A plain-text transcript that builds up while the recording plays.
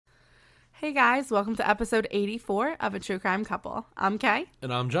Hey guys, welcome to episode 84 of A True Crime Couple. I'm Kay.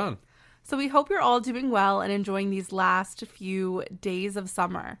 And I'm John. So we hope you're all doing well and enjoying these last few days of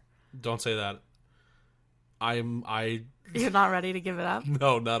summer. Don't say that. You're not ready to give it up?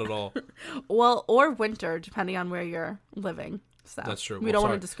 No, not at all. Well, or winter, depending on where you're living. So that's true. We don't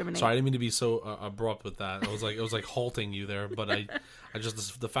want to discriminate. Sorry, I didn't mean to be so abrupt with that. It was like halting you there, but I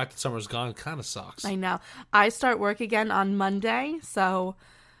just the fact that summer's gone kind of sucks. I know. I start work again on Monday, so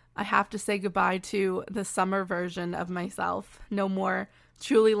I have to say goodbye to the summer version of myself. No more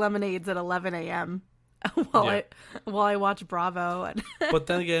Truly lemonades at 11 a.m. while I watch Bravo. But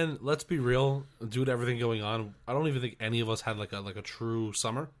then again, let's be real. Due to everything going on, I don't even think any of us had like a true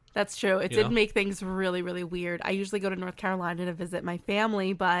summer. That's true. It did make things really, really weird. I usually go to North Carolina to visit my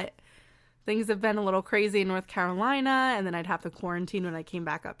family, but things have been a little crazy in North Carolina, and then I'd have to quarantine when I came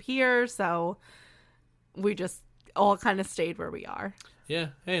back up here, so we just all kind of stayed where we are. Yeah.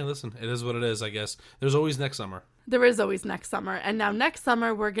 Hey, listen, it is what it is, I guess. There's always next summer. There is always next summer. And now next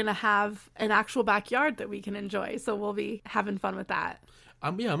summer, we're going to have an actual backyard that we can enjoy, so we'll be having fun with that.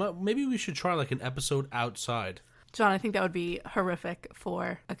 Maybe we should try like an episode outside. John, I think that would be horrific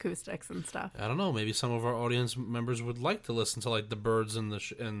for acoustics and stuff. I don't know. Maybe some of our audience members would like to listen to like the birds and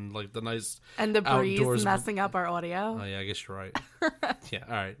and like the nice and the breeze outdoors messing up our audio. Oh yeah, I guess you're right. Yeah,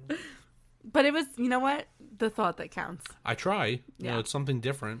 all right. But it was, you know what? The thought that counts. I try. You know, it's something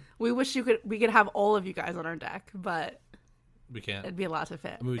different. We wish we could have all of you guys on our deck, but we can't. It'd be a lot to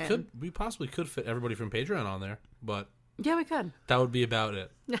fit. I mean, we possibly could fit everybody from Patreon on there, but yeah, we could. That would be about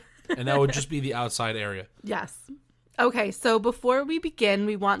it. And that would just be the outside area. Yes. Okay, so before we begin,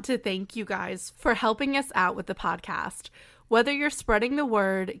 we want to thank you guys for helping us out with the podcast. Whether you're spreading the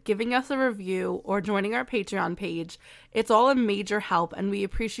word, giving us a review, or joining our Patreon page, it's all a major help, and we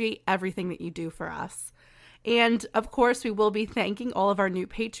appreciate everything that you do for us. And, of course, we will be thanking all of our new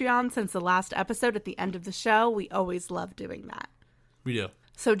Patreons since the last episode at the end of the show. We always love doing that. We do.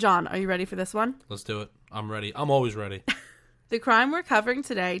 So, John, are you ready for this one? Let's do it. I'm ready. I'm always ready. The crime we're covering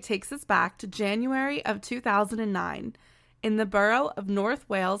today takes us back to January of 2009 in the borough of North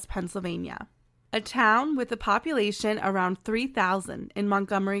Wales, Pennsylvania, a town with a population around 3,000 in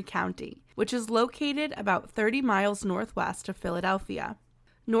Montgomery County, which is located about 30 miles northwest of Philadelphia.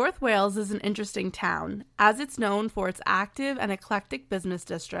 North Wales is an interesting town, as it's known for its active and eclectic business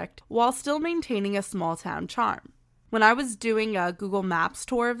district while still maintaining a small-town charm. When I was doing a Google Maps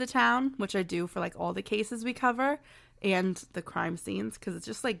tour of the town, which I do for like all the cases we cover, and the crime scenes, because it's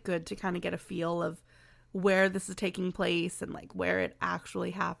just like good to kind of get a feel of where this is taking place and like where it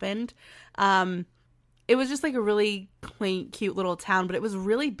actually happened. It was just like a really quaint, cute little town, but it was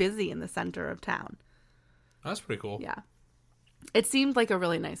really busy in the center of town. That's pretty cool. Yeah. It seemed like a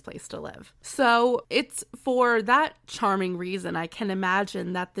really nice place to live. So it's for that charming reason I can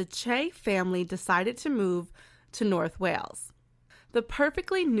imagine that the Chae family decided to move to North Wales. The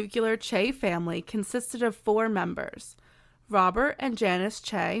perfectly nuclear Chae family consisted of 4 members. Robert and Janice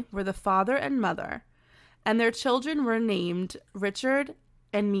Chae were the father and mother, and their children were named Richard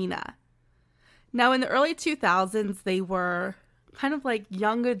and Mina. Now, in the early 2000s, they were kind of like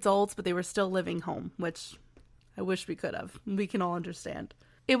young adults, but they were still living home, which I wish we could have. We can all understand.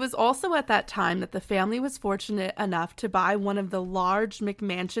 It was also at that time that the family was fortunate enough to buy one of the large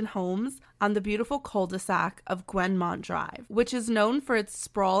McMansion homes on the beautiful cul-de-sac of Gwenmont Drive, which is known for its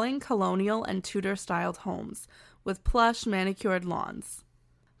sprawling colonial and Tudor-styled homes with plush manicured lawns.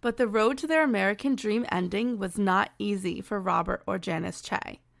 But the road to their American dream ending was not easy for Robert or Janice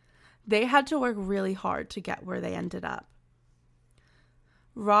Chae. They had to work really hard to get where they ended up.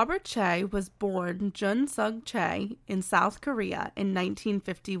 Robert Chae was born Jun Sug Chae in South Korea in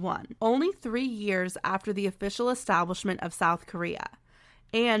 1951, only 3 years after the official establishment of South Korea,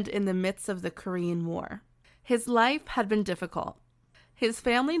 and in the midst of the Korean War. His life had been difficult. His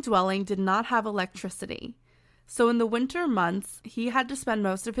family dwelling did not have electricity, so in the winter months, he had to spend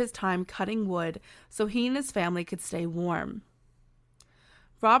most of his time cutting wood so he and his family could stay warm.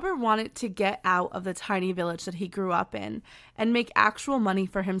 Robert wanted to get out of the tiny village that he grew up in and make actual money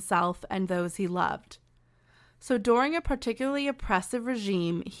for himself and those he loved. So during a particularly oppressive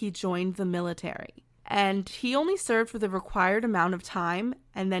regime, he joined the military. And he only served for the required amount of time,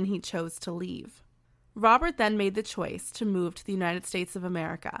 and then he chose to leave. Robert then made the choice to move to the United States of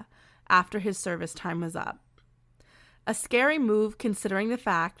America after his service time was up. A scary move considering the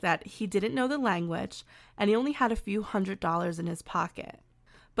fact that he didn't know the language and he only had a few $100s in his pocket.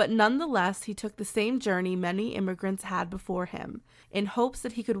 But nonetheless, he took the same journey many immigrants had before him, in hopes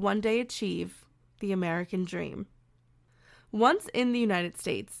that he could one day achieve the American dream. Once in the United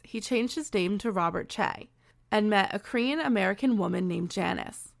States, he changed his name to Robert Chae and met a Korean-American woman named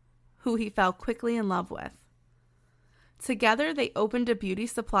Janice, who he fell quickly in love with. Together, they opened a beauty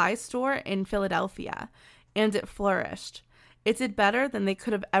supply store in Philadelphia, and it flourished. It did better than they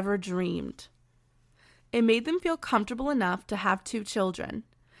could have ever dreamed. It made them feel comfortable enough to have 2 children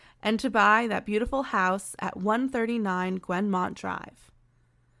and to buy that beautiful house at 139 Gwenmont Drive.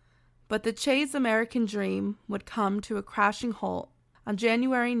 But the Chae's American dream would come to a crashing halt on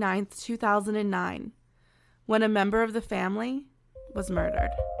January 9th, 2009, when a member of the family was murdered.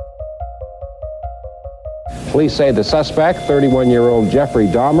 Police say the suspect, 31-year-old Jeffrey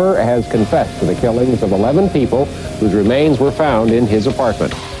Dahmer, has confessed to the killings of 11 people whose remains were found in his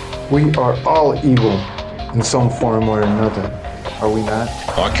apartment. We are all evil in some form or another, are we not?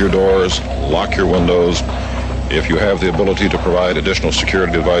 Lock your doors, lock your windows. If you have the ability to provide additional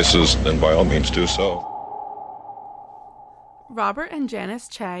security devices, then by all means do so. Robert and Janice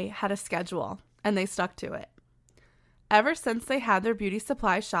Chae had a schedule, and they stuck to it. Ever since they had their beauty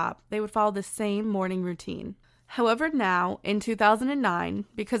supply shop, they would follow the same morning routine. However, now, in 2009,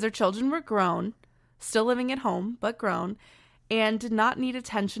 because their children were grown, still living at home, but grown, and did not need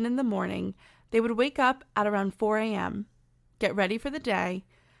attention in the morning, they would wake up at around 4 a.m., get ready for the day,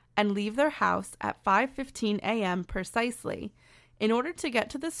 and leave their house at 5:15 a.m. precisely in order to get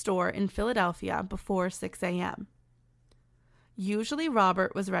to the store in Philadelphia before 6 a.m. Usually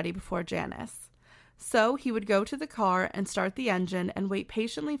Robert was ready before Janice, so he would go to the car and start the engine and wait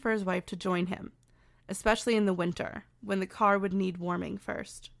patiently for his wife to join him, especially in the winter, when the car would need warming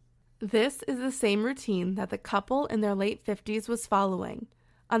first. This is the same routine that the couple in their late 50s was following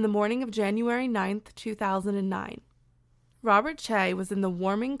on the morning of January 9th, 2009. Robert Chae was in the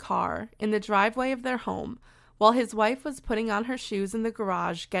warming car in the driveway of their home while his wife was putting on her shoes in the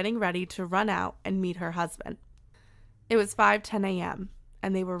garage getting ready to run out and meet her husband. It was 5:10 a.m.,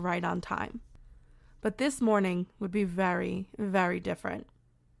 and they were right on time. But this morning would be very, very different.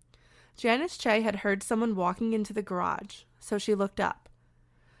 Janice Chae had heard someone walking into the garage, so she looked up.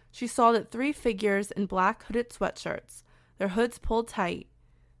 She saw that 3 figures in black hooded sweatshirts, their hoods pulled tight,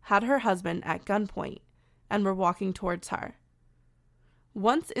 had her husband at gunpoint and were walking towards her.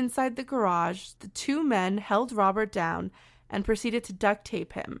 Once inside the garage, the 2 men held Robert down and proceeded to duct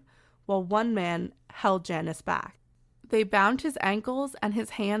tape him, while one man held Janice back. They bound his ankles and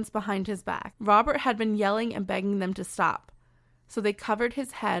his hands behind his back. Robert had been yelling and begging them to stop, so they covered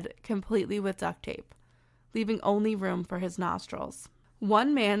his head completely with duct tape, leaving only room for his nostrils.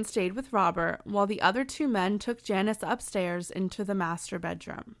 One man stayed with Robert, while the other 2 men took Janice upstairs into the master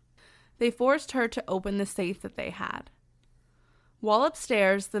bedroom. They forced her to open the safe that they had. While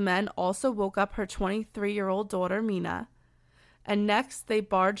upstairs, the men also woke up her 23-year-old daughter, Mina, and next they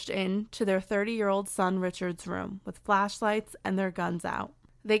barged in to their 30-year-old son Richard's room with flashlights and their guns out.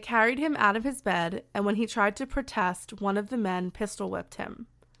 They carried him out of his bed, and when he tried to protest, one of the men pistol-whipped him.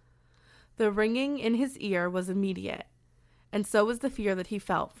 The ringing in his ear was immediate, and so was the fear that he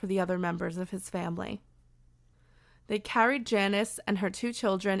felt for the other members of his family. They carried Janice and her 2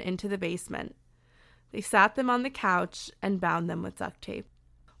 children into the basement. They sat them on the couch and bound them with duct tape.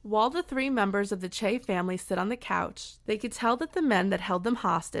 While the 3 members of the Chae family sit on the couch, they could tell that the men that held them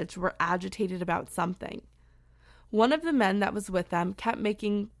hostage were agitated about something. One of the men that was with them kept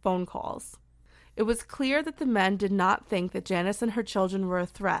making phone calls. It was clear that the men did not think that Janice and her children were a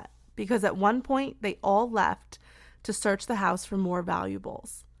threat, because at one point they all left to search the house for more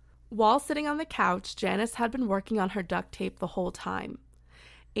valuables. While sitting on the couch, Janice had been working on her duct tape the whole time.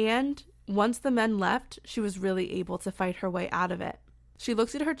 And once the men left, she was really able to fight her way out of it. She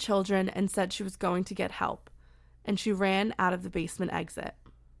looked at her children and said she was going to get help, and she ran out of the basement exit.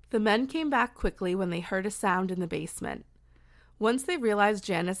 The men came back quickly when they heard a sound in the basement. Once they realized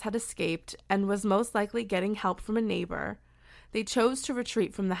Janice had escaped and was most likely getting help from a neighbor, they chose to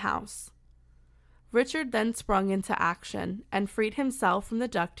retreat from the house. Richard then sprung into action and freed himself from the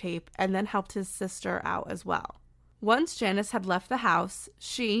duct tape and then helped his sister out as well. Once Janice had left the house,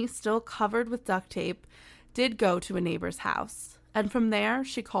 she, still covered with duct tape, did go to a neighbor's house, and from there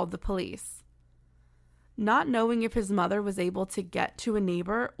she called the police. Not knowing if his mother was able to get to a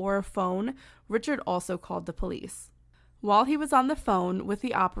neighbor or a phone, Richard also called the police. While he was on the phone with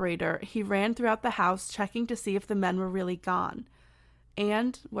the operator, he ran throughout the house checking to see if the men were really gone,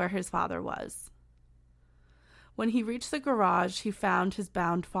 and where his father was. When he reached the garage, he found his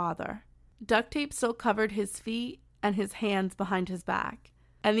bound father. Duct tape still covered his feet and his hands behind his back,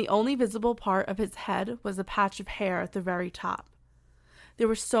 and the only visible part of his head was a patch of hair at the very top. There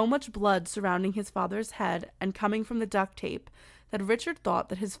was so much blood surrounding his father's head and coming from the duct tape that Richard thought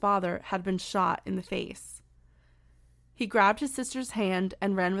that his father had been shot in the face. He grabbed his sister's hand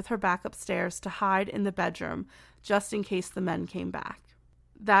and ran with her back upstairs to hide in the bedroom, just in case the men came back.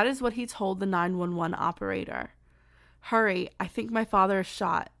 That is what he told the 911 operator. "Hurry, I think my father is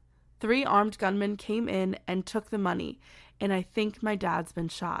shot. 3 armed gunmen came in and took the money, and I think my dad's been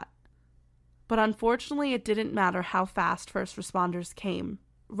shot." But unfortunately, it didn't matter how fast first responders came.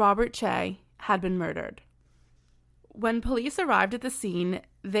 Robert Chae had been murdered. When police arrived at the scene,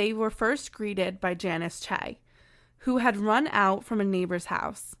 they were first greeted by Janice Chae, who had run out from a neighbor's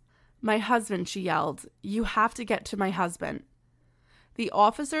house. "My husband," she yelled. "You have to get to my husband." The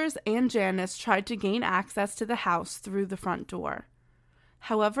officers and Janice tried to gain access to the house through the front door.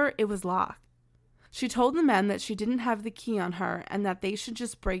 However, it was locked. She told the men that she didn't have the key on her and that they should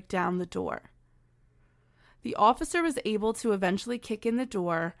just break down the door. The officer was able to eventually kick in the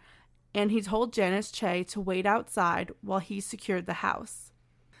door, and he told Janice Chae to wait outside while he secured the house.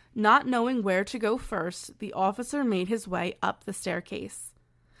 Not knowing where to go first, the officer made his way up the staircase.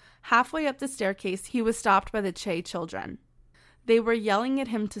 Halfway up the staircase, he was stopped by the Chae children. They were yelling at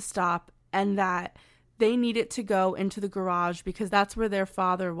him to stop and that they needed to go into the garage because that's where their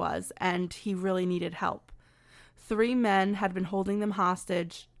father was and he really needed help. 3 men had been holding them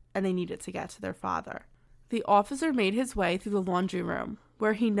hostage and they needed to get to their father. The officer made his way through the laundry room,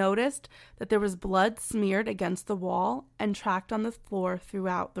 where he noticed that there was blood smeared against the wall and tracked on the floor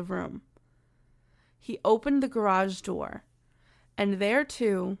throughout the room. He opened the garage door, and there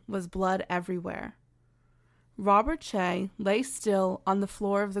too was blood everywhere. Robert Chae lay still on the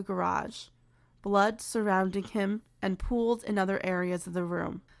floor of the garage, blood surrounding him and pooled in other areas of the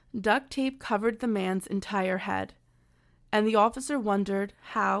room. Duct tape covered the man's entire head, and the officer wondered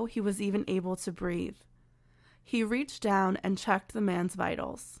how he was even able to breathe. He reached down and checked the man's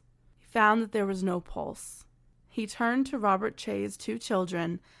vitals. He found that there was no pulse. He turned to Robert Chae's 2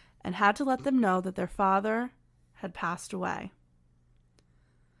 children and had to let them know that their father had passed away.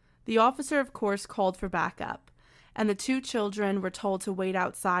 The officer, of course, called for backup, and the 2 children were told to wait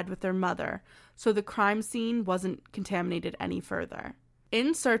outside with their mother so the crime scene wasn't contaminated any further.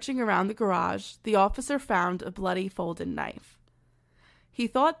 In searching around the garage, the officer found a bloody folded knife. He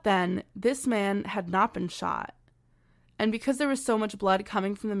thought then this man had not been shot, and because there was so much blood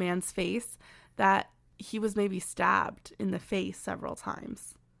coming from the man's face, that he was maybe stabbed in the face several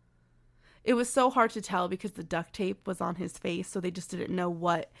times. It was so hard to tell because the duct tape was on his face, so they just didn't know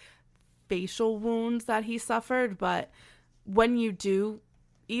what facial wounds that he suffered, but when you do,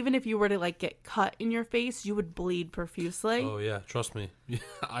 even if you were to get cut in your face, you would bleed profusely. Oh yeah, trust me.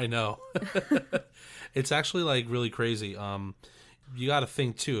 I know. It's actually really crazy. You got to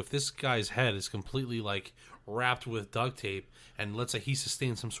think too, if this guy's head is completely wrapped with duct tape, and let's say he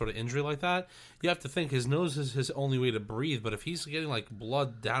sustained some sort of injury like that, you have to think his nose is his only way to breathe. But if he's getting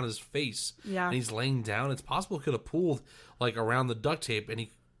blood down his face, and he's laying down, it's possible he could have pulled around the duct tape, and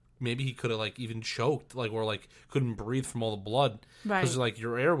maybe he could have even choked, or couldn't breathe from all the blood, right? Because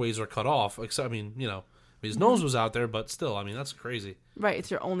your airways are cut off. Except, his nose was out there, but still, that's crazy. Right,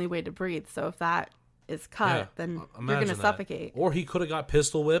 it's your only way to breathe. So if that is cut, then you're going to suffocate. Or he could have got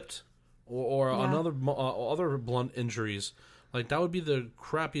pistol whipped, or another other blunt injuries. That would be the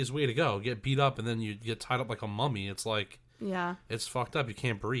crappiest way to go. Get beat up and then you get tied up like a mummy. It's it's fucked up. You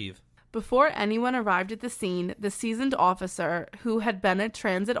can't breathe. Before anyone arrived at the scene, the seasoned officer, who had been a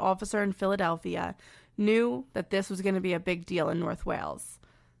transit officer in Philadelphia, knew that this was going to be a big deal in North Wales.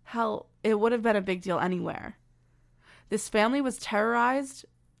 Hell, it would have been a big deal anywhere. This family was terrorized,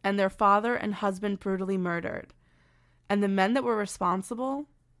 and their father and husband brutally murdered. And the men that were responsible,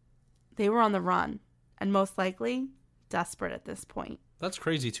 they were on the run, and most likely desperate at this point. That's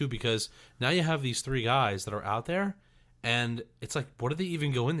crazy too, because now you have these 3 guys that are out there, and it's what did they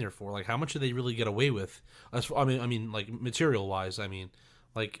even go in there for? How much did they really get away with? Material wise,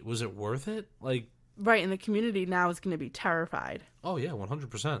 was it worth it? Right, and the community now is going to be terrified. Oh yeah,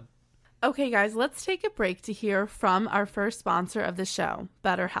 100%. Okay, guys, let's take a break to hear from our first sponsor of the show,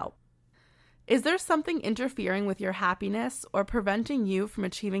 BetterHelp. Is there something interfering with your happiness or preventing you from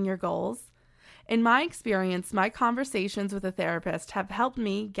achieving your goals? In my experience, my conversations with a therapist have helped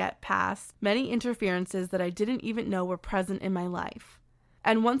me get past many interferences that I didn't even know were present in my life.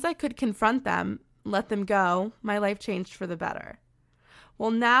 And once I could confront them, let them go, my life changed for the better.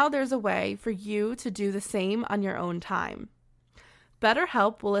 Well, now there's a way for you to do the same on your own time.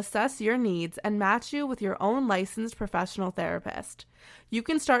 BetterHelp will assess your needs and match you with your own licensed professional therapist. You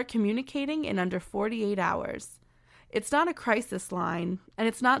can start communicating in under 48 hours. It's not a crisis line, and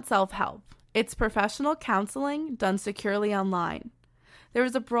it's not self-help. It's professional counseling done securely online. There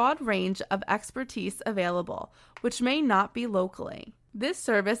is a broad range of expertise available, which may not be locally. This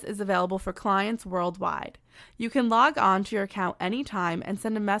service is available for clients worldwide. You can log on to your account anytime and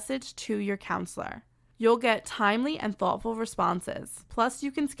send a message to your counselor. You'll get timely and thoughtful responses. Plus,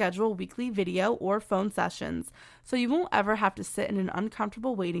 you can schedule weekly video or phone sessions, so you won't ever have to sit in an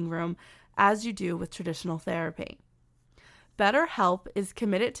uncomfortable waiting room as you do with traditional therapy. BetterHelp is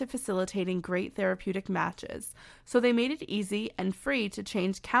committed to facilitating great therapeutic matches, so they made it easy and free to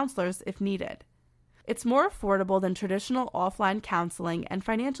change counselors if needed. It's more affordable than traditional offline counseling, and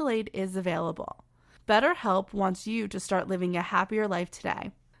financial aid is available. BetterHelp wants you to start living a happier life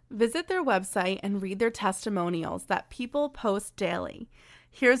today. Visit their website and read their testimonials that people post daily.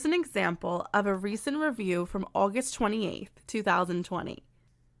 Here's an example of a recent review from August 28th, 2020.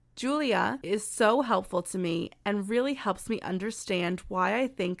 Julia is so helpful to me and really helps me understand why I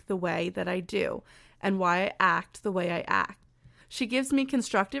think the way that I do and why I act the way I act. She gives me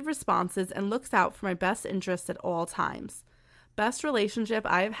constructive responses and looks out for my best interests at all times. Best relationship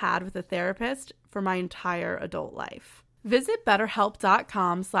I have had with a therapist for my entire adult life. Visit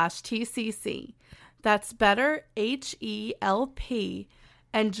betterhelp.com/TCC. That's better, HELP,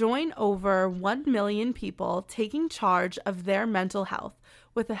 and join over 1 million people taking charge of their mental health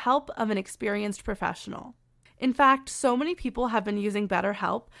with the help of an experienced professional. In fact, so many people have been using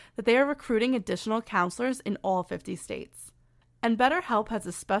BetterHelp that they are recruiting additional counselors in all 50 states. And BetterHelp has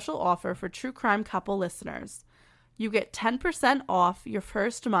a special offer for True Crime Couple listeners. You get 10% off your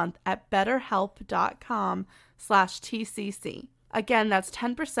first month at betterhelp.com/TCC. Again, that's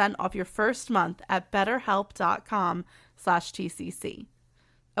 10% off your first month at betterhelp.com/TCC.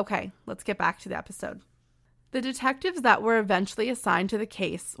 Okay, let's get back to the episode. The detectives that were eventually assigned to the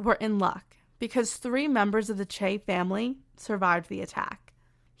case were in luck because 3 members of the Chae family survived the attack.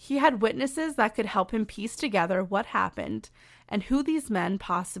 He had witnesses that could help him piece together what happened and who these men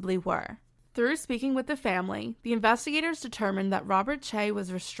possibly were. Through speaking with the family, the investigators determined that Robert Chae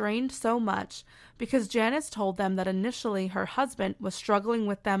was restrained so much because Janice told them that initially her husband was struggling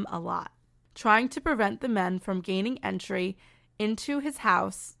with them a lot, trying to prevent the men from gaining entry into his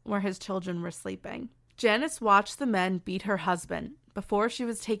house where his children were sleeping. Janice watched the men beat her husband before she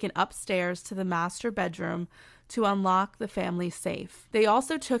was taken upstairs to the master bedroom to unlock the family safe. They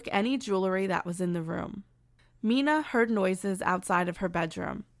also took any jewelry that was in the room. Mina heard noises outside of her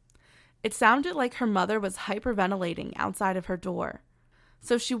bedroom. It sounded like her mother was hyperventilating outside of her door.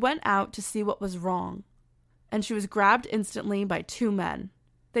 So she went out to see what was wrong, and she was grabbed instantly by 2 men.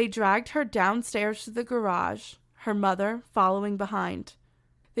 They dragged her downstairs to the garage, her mother following behind.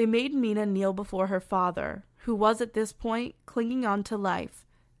 They made Mina kneel before her father, who was at this point clinging on to life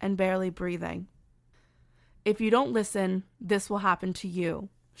and barely breathing. "If you don't listen, this will happen to you,"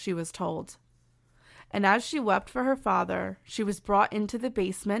 she was told. And as she wept for her father, she was brought into the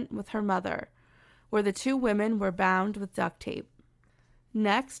basement with her mother, where the 2 women were bound with duct tape.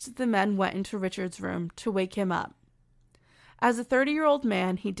 Next, the men went into Richard's room to wake him up. As a 30-year-old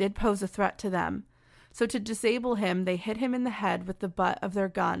man, he did pose a threat to them, so to disable him, they hit him in the head with the butt of their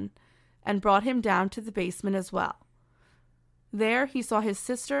gun and brought him down to the basement as well. There, he saw his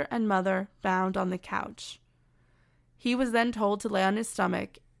sister and mother bound on the couch. He was then told to lay on his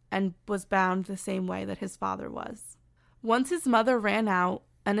stomach and was bound the same way that his father was. Once his mother ran out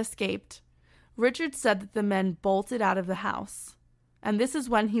and escaped, Richard said that the men bolted out of the house, and this is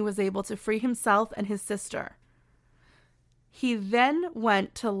when he was able to free himself and his sister. He then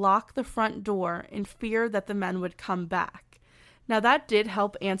went to lock the front door in fear that the men would come back. Now, that did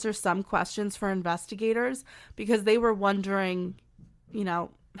help answer some questions for investigators because they were wondering,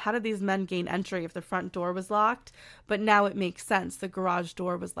 how did these men gain entry if the front door was locked? But now it makes sense. The garage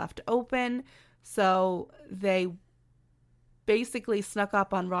door was left open, so they basically snuck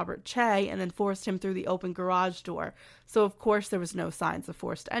up on Robert Chae and then forced him through the open garage door. So, of course, there was no signs of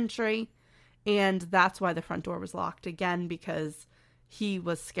forced entry. And that's why the front door was locked again, because he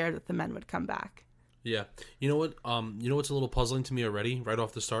was scared that the men would come back. Yeah. You know what? What's a little puzzling to me already, right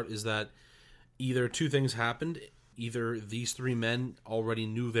off the start, is that either 2 things happened. Either these 3 men already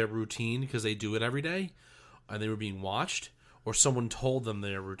knew their routine because they do it every day, and they were being watched, or someone told them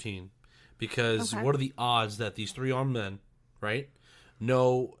their routine. Because What are the odds that these 3 armed men, right,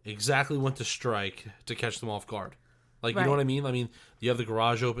 know exactly when to strike to catch them off guard? Like, you know what I mean? I mean, you have the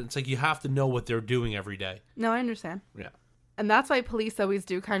garage open. It's like you have to know what they're doing every day. No, I understand. Yeah. And that's why police always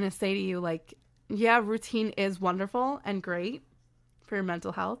do kind of say to you, like, yeah, routine is wonderful and great for your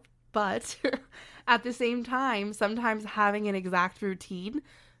mental health. But at the same time, sometimes having an exact routine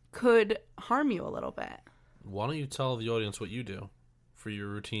could harm you a little bit. Why don't you tell the audience what you do for your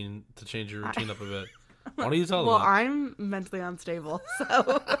routine, to change your routine up a bit? Why don't you tell them Well, that? I'm mentally unstable,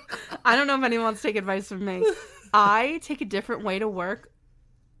 so I don't know if anyone wants to take advice from me. I take a different way to work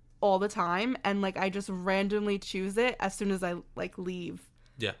all the time, and I just randomly choose it as soon as I leave.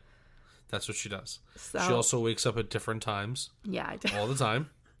 Yeah. That's what she does. So, she also wakes up at different times. Yeah, I do. All the time.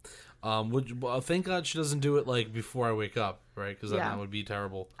 Thank God she doesn't do it like before I wake up, right? Because that would be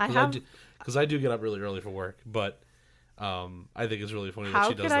terrible. Because I do get up really early for work, but I think it's really funny that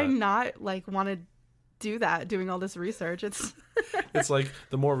she does that. How could I not like want to do that? Doing all this research, it's it's like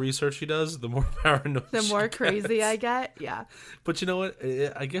the more research she does, the more paranoid. The more crazy I get. Yeah. But you know what?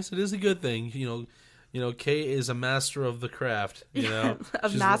 I guess it is a good thing. You know, Kay is a master of the craft. You know,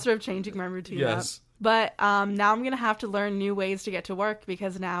 master of changing my routine. Yes. Up. But now I'm gonna have to learn new ways to get to work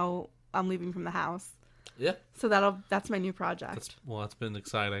because now I'm leaving from the house. Yeah. So that's my new project. It's been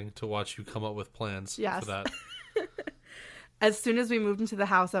exciting to watch you come up with plans for that. As soon as we moved into the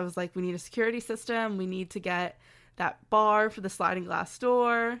house, I was like, we need a security system. We need to get that bar for the sliding glass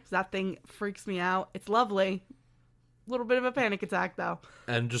door. That thing freaks me out. It's lovely. A little bit of a panic attack, though.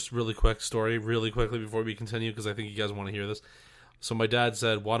 And just really quick story, really quickly before we continue, because I think you guys want to hear this. So my dad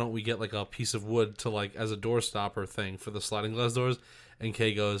said, why don't we get like a piece of wood to like as a door stopper thing for the sliding glass doors? And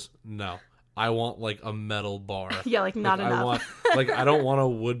Kay goes, no, I want like a metal bar. Yeah, like not enough. I don't want a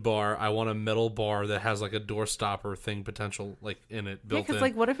wood bar. I want a metal bar that has like a door stopper thing potential like in it built in. Because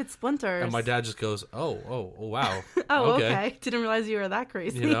like what if it splinters? And my dad just goes, oh wow. Oh, okay. Didn't realize you were that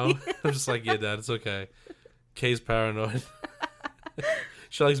crazy. You know? I'm just like, yeah, Dad, it's okay. Kay's paranoid.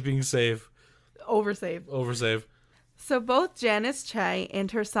 She likes being safe. Oversave. So both Janice Chae and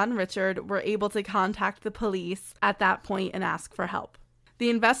her son Richard were able to contact the police at that point and ask for help. The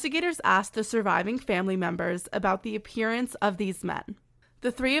investigators asked the surviving family members about the appearance of these men.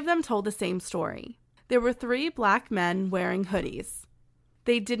 The three of them told the same story. There were 3 black men wearing hoodies.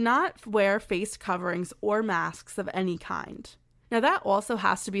 They did not wear face coverings or masks of any kind. Now that also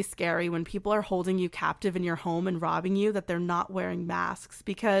has to be scary when people are holding you captive in your home and robbing you, that they're not wearing masks,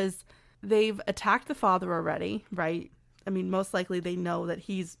 because they've attacked the father already, right? I mean, most likely they know that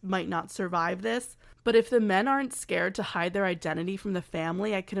might not survive this. But if the men aren't scared to hide their identity from the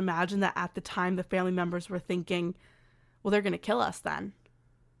family, I can imagine that at the time the family members were thinking, well, they're going to kill us then.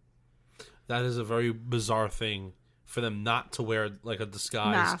 That is a very bizarre thing for them not to wear like a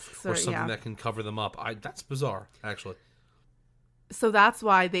disguise masks or something that can cover them up. That's bizarre, actually. So that's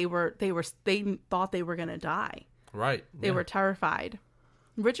why they thought they were going to die. Right. They were terrified.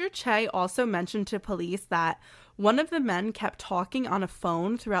 Richard Chae also mentioned to police that one of the men kept talking on a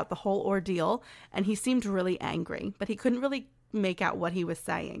phone throughout the whole ordeal, and he seemed really angry, but he couldn't really make out what he was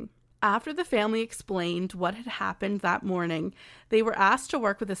saying. After the family explained what had happened that morning, they were asked to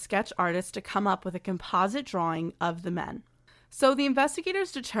work with a sketch artist to come up with a composite drawing of the men. So the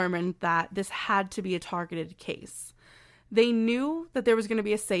investigators determined that this had to be a targeted case. They knew that there was going to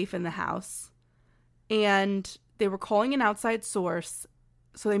be a safe in the house, and they were calling an outside source,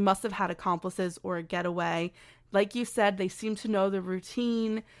 so they must have had accomplices or a getaway. Like you said, they seem to know the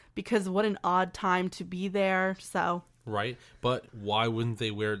routine, because what an odd time to be there. So right, but why wouldn't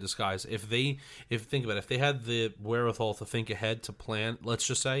they wear a disguise? If think about it, if they had the wherewithal to think ahead, to plan, let's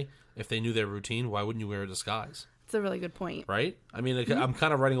just say, if they knew their routine, why wouldn't you wear a disguise? It's a really good point. Right? I mean, I'm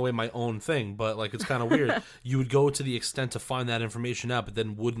kind of writing away my own thing, but like it's kind of weird. You would go to the extent to find that information out, but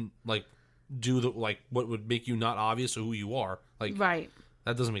then wouldn't like do the like what would make you not obvious of who you are. Like, right.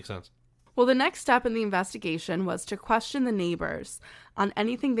 That doesn't make sense. Well, the next step in the investigation was to question the neighbors on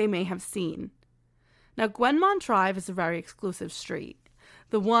anything they may have seen. Now, Gwenmont Drive is a very exclusive street,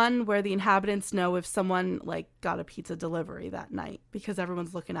 the one where the inhabitants know if someone like got a pizza delivery that night, because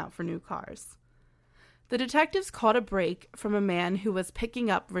everyone's looking out for new cars. The detectives caught a break from a man who was picking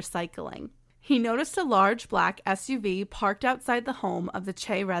up recycling. He noticed a large black SUV parked outside the home of the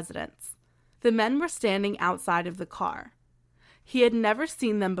Chae residents. The men were standing outside of the car. He had never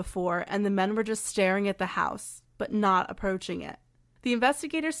seen them before, and the men were just staring at the house, but not approaching it. The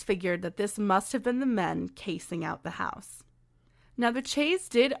investigators figured that this must have been the men casing out the house. Now, the Chaes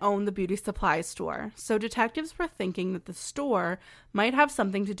did own the beauty supply store, so detectives were thinking that the store might have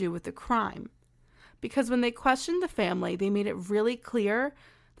something to do with the crime. Because when they questioned the family, they made it really clear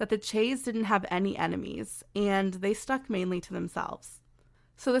that the Chaes didn't have any enemies, and they stuck mainly to themselves.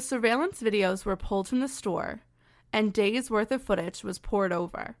 So the surveillance videos were pulled from the store, and days' worth of footage was poured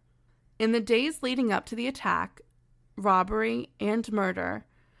over. In the days leading up to the attack, robbery, and murder,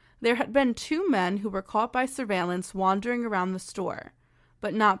 there had been 2 men who were caught by surveillance wandering around the store,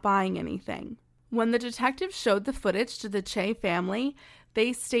 but not buying anything. When the detectives showed the footage to the Chae family,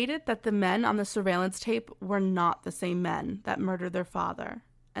 they stated that the men on the surveillance tape were not the same men that murdered their father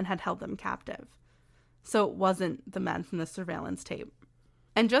and had held them captive. So it wasn't the men from the surveillance tape.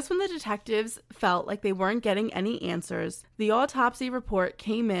 And just when the detectives felt like they weren't getting any answers, the autopsy report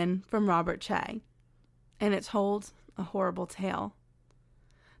came in from Robert Chae, and it told a horrible tale.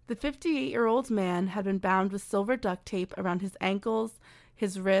 The 58-year-old man had been bound with silver duct tape around his ankles,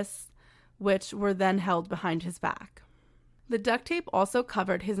 his wrists, which were then held behind his back. The duct tape also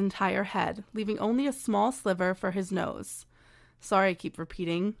covered his entire head, leaving only a small sliver for his nose. Sorry I keep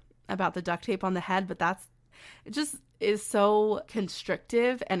repeating about the duct tape on the head, but it just is so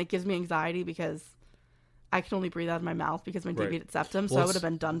constrictive, and it gives me anxiety because I can only breathe out of my mouth because of my deviated septum, so I would have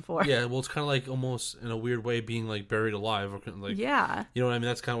been done for. Yeah, well, it's kind of like almost in a weird way being like buried alive, or like, yeah, you know what I mean.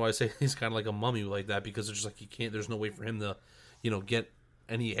 That's kind of why I say he's kind of like a mummy like that, because it's just like you can't. There's no way for him to, get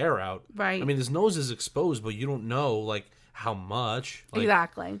any air out. Right. I mean, his nose is exposed, but you don't know like how much.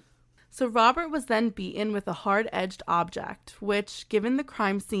 Exactly. So Robert was then beaten with a hard-edged object, which, given the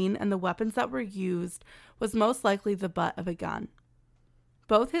crime scene and the weapons that were used, was most likely the butt of a gun.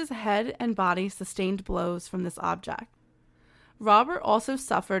 Both his head and body sustained blows from this object. Robert also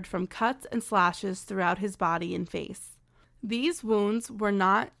suffered from cuts and slashes throughout his body and face. These wounds were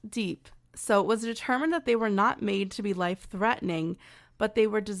not deep, so it was determined that they were not made to be life-threatening, but they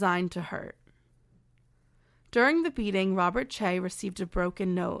were designed to hurt. During the beating, Robert Chae received a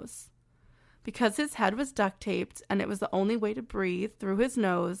broken nose. Because his head was duct taped and it was the only way to breathe through his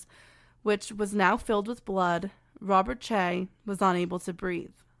nose, which was now filled with blood, Robert Chae was unable to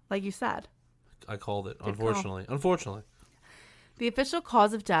breathe, like you said. I called it, unfortunately. Unfortunately. The official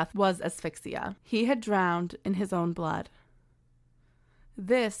cause of death was asphyxia. He had drowned in his own blood.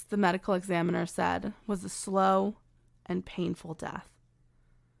 This, the medical examiner said, was a slow and painful death.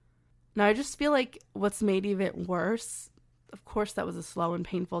 Now, I just feel like what's made it worse, of course that was a slow and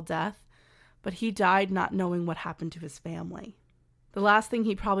painful death, but he died not knowing what happened to his family. The last thing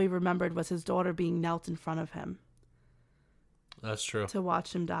he probably remembered was his daughter being knelt in front of him. That's true. To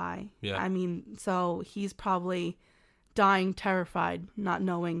watch him die. Yeah. I mean, so he's probably dying terrified, not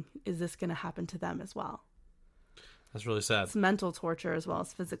knowing, is this going to happen to them as well? That's really sad. It's mental torture as well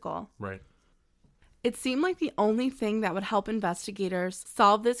as physical. Right. It seemed like the only thing that would help investigators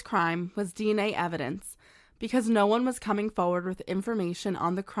solve this crime was DNA evidence, because no one was coming forward with information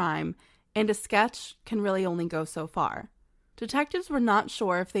on the crime, and a sketch can really only go so far. Detectives were not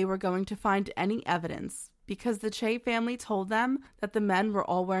sure if they were going to find any evidence, because the Chae family told them that the men were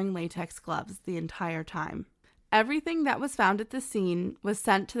all wearing latex gloves the entire time. Everything that was found at the scene was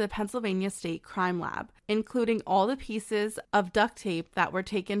sent to the Pennsylvania State Crime Lab, including all the pieces of duct tape that were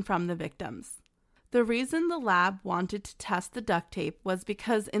taken from the victims. The reason the lab wanted to test the duct tape was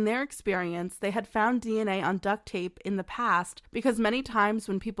because in their experience, they had found DNA on duct tape in the past, because many times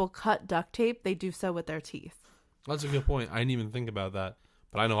when people cut duct tape, they do so with their teeth. That's a good point. I didn't even think about that,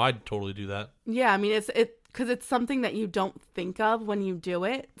 but I know I'd totally do that. Yeah, I mean, it's because it's something that you don't think of when you do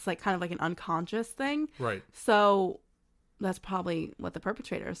it. It's like kind of like an unconscious thing. Right. So that's probably what the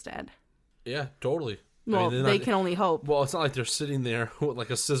perpetrators did. Yeah, totally. Well, I mean, they can only hope. Well, it's not like they're sitting there with like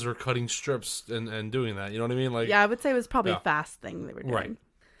a scissor cutting strips and doing that. You know what I mean? Like, yeah, I would say it was probably a fast thing they were doing. Right.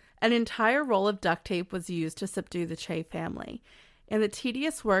 An entire roll of duct tape was used to subdue the Chae family, and the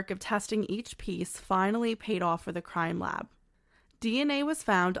tedious work of testing each piece finally paid off for the crime lab. DNA was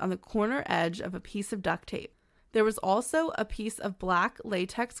found on the corner edge of a piece of duct tape. There was also a piece of black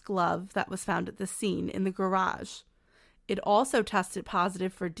latex glove that was found at the scene in the garage. It also tested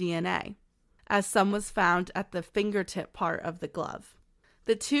positive for DNA, as some was found at the fingertip part of the glove.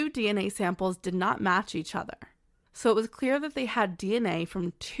 The two DNA samples did not match each other, so it was clear that they had DNA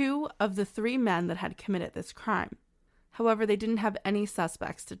from 2 of the 3 men that had committed this crime. However, they didn't have any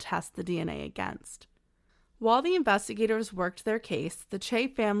suspects to test the DNA against. While the investigators worked their case, the Chae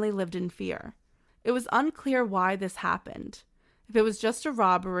family lived in fear. It was unclear why this happened, if it was just a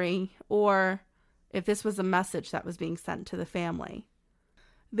robbery, or if this was a message that was being sent to the family.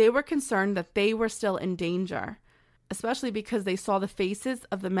 They were concerned that they were still in danger, especially because they saw the faces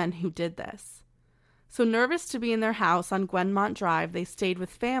of the men who did this. So nervous to be in their house on Gwenmont Drive, they stayed with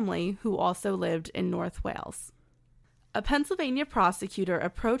family who also lived in North Wales. A Pennsylvania prosecutor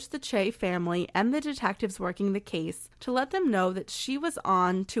approached the Chae family and the detectives working the case to let them know that she was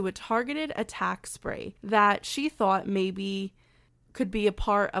on to a targeted attack spree that she thought maybe could be a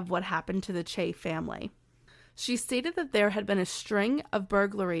part of what happened to the Chae family. She stated that there had been a string of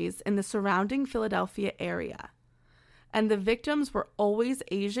burglaries in the surrounding Philadelphia area, and the victims were always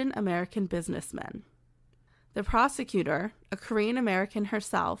Asian American businessmen. The prosecutor, a Korean American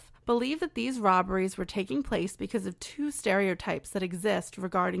herself, believed that these robberies were taking place because of 2 stereotypes that exist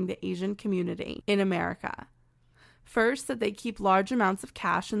regarding the Asian community in America. First, that they keep large amounts of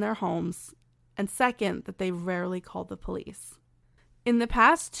cash in their homes, and second, that they rarely call the police. In the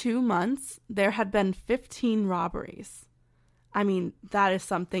past 2 months, there had been 15 robberies. I mean, that is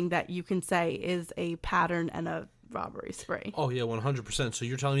something that you can say is a pattern and a robbery spree. Oh, yeah, 100%. So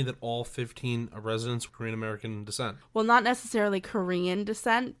you're telling me that all 15 residents were Korean American descent? Well, not necessarily Korean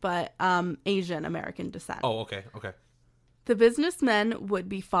descent, but Asian American descent. Oh, okay. The businessmen would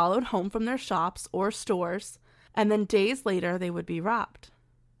be followed home from their shops or stores, and then days later they would be robbed.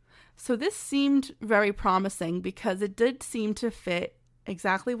 So this seemed very promising because it did seem to fit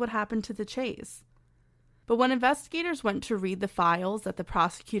exactly what happened to the Chaes. But when investigators went to read the files that the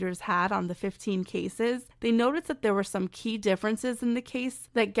prosecutors had on the 15 cases, they noticed that there were some key differences in the case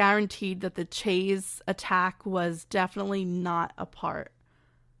that guaranteed that the Chaes attack was definitely not a part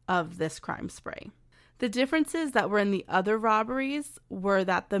of this crime spree. The differences that were in the other robberies were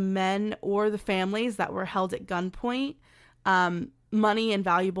that the men or the families that were held at gunpoint, money and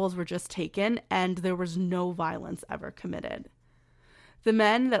valuables were just taken, and there was no violence ever committed. The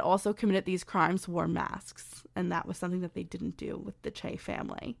men that also committed these crimes wore masks, and that was something that they didn't do with the Chae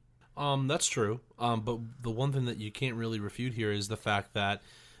family. That's true. But the one thing that you can't really refute here is the fact that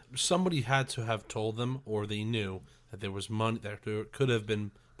somebody had to have told them, or they knew that there was money, that there could have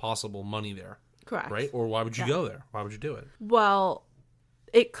been possible money there. Correct. Right? Or why would you go there? Why would you do it? Well,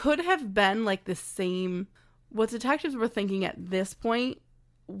 it could have been like the same. What detectives were thinking at this point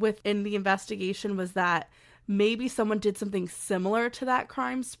within the investigation was that maybe someone did something similar to that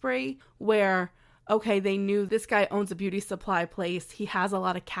crime spree where, okay, they knew this guy owns a beauty supply place. He has a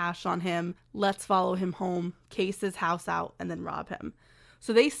lot of cash on him. Let's follow him home, case his house out, and then rob him.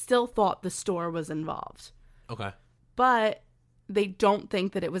 So they still thought the store was involved. Okay. But they don't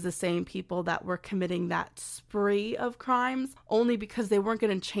think that it was the same people that were committing that spree of crimes, only because they weren't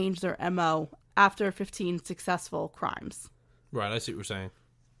going to change their MO after 15 successful crimes. Right, I see what you're saying.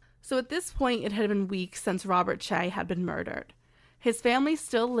 So at this point, it had been weeks since Robert Chae had been murdered. His family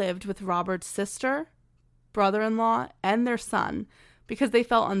still lived with Robert's sister, brother-in-law, and their son because they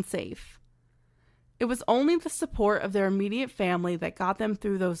felt unsafe. It was only the support of their immediate family that got them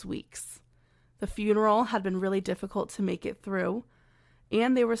through those weeks. The funeral had been really difficult to make it through,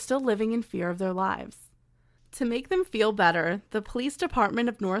 and they were still living in fear of their lives. To make them feel better, the police department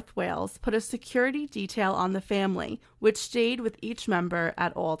of North Wales put a security detail on the family, which stayed with each member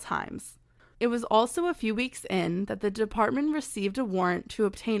at all times. It was also a few weeks in that the department received a warrant to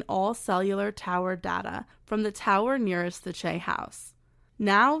obtain all cellular tower data from the tower nearest the Chae house.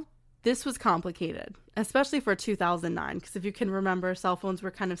 Now, this was complicated, especially for 2009, because if you can remember, cell phones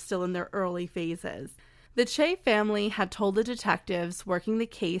were kind of still in their early phases. The Chae family had told the detectives working the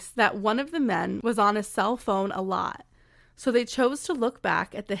case that one of the men was on his cell phone a lot, so they chose to look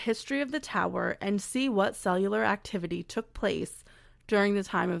back at the history of the tower and see what cellular activity took place during the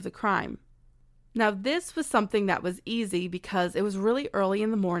time of the crime. Now, this was something that was easy because it was really early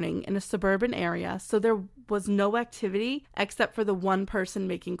in the morning in a suburban area, so there was no activity except for the one person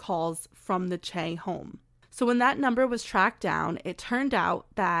making calls from the Chae home. So when that number was tracked down, it turned out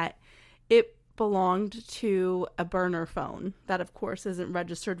that it belonged to a burner phone that, of course, isn't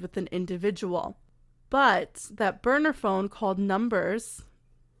registered with an individual. But that burner phone called numbers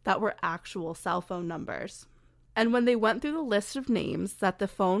that were actual cell phone numbers. And when they went through the list of names that the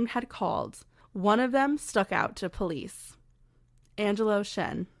phone had called, one of them stuck out to police. Angelo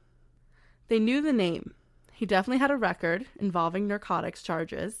Shen. They knew the name. He definitely had a record involving narcotics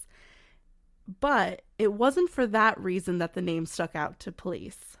charges. But it wasn't for that reason that the name stuck out to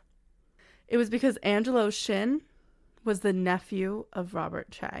police. It was because Angelo Shin was the nephew of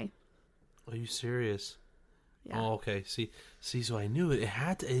Robert Chae. Are you serious? Yeah. Oh, okay. See, so I knew it. It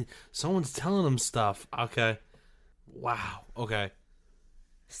had to. Someone's telling him stuff. Okay. Wow. Okay.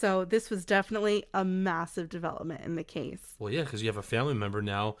 So this was definitely a massive development in the case. Well, yeah, because you have a family member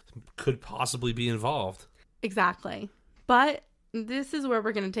now could possibly be involved. Exactly. But this is where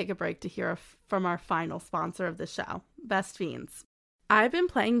we're going to take a break to hear from our final sponsor of the show, Best Fiends. I've been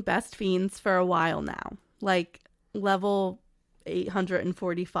playing Best Fiends for a while now, like level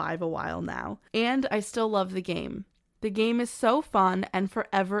 845 a while now, and I still love the game. The game is so fun and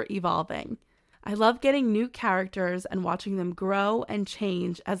forever evolving. I love getting new characters and watching them grow and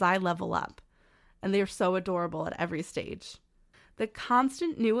change as I level up, and they are so adorable at every stage. The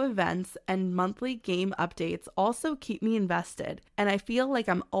constant new events and monthly game updates also keep me invested, and I feel like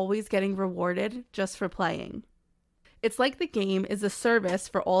I'm always getting rewarded just for playing. It's like the game is a service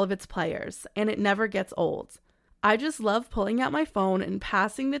for all of its players, and it never gets old. I just love pulling out my phone and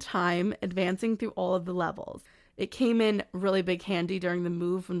passing the time advancing through all of the levels. It came in really big handy during the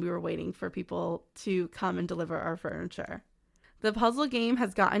move when we were waiting for people to come and deliver our furniture. The puzzle game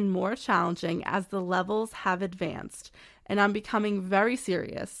has gotten more challenging as the levels have advanced, and I'm becoming very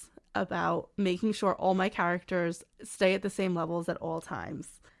serious about making sure all my characters stay at the same levels at all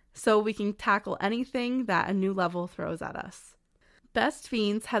times. so we can tackle anything that a new level throws at us. Best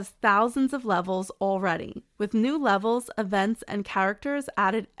Fiends has thousands of levels already, with new levels, events, and characters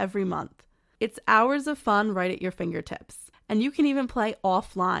added every month. It's hours of fun right at your fingertips, and you can even play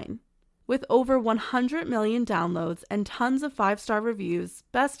offline. With over 100 million downloads and tons of 5-star reviews,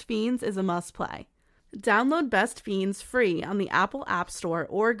 Best Fiends is a must-play. Download Best Fiends free on the Apple App Store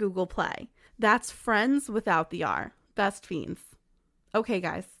or Google Play. That's friends without the R. Best Fiends. Okay,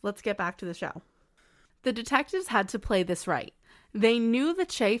 guys, let's get back to the show. The detectives had to play this right. They knew the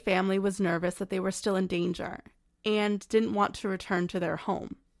Chae family was nervous that they were still in danger and didn't want to return to their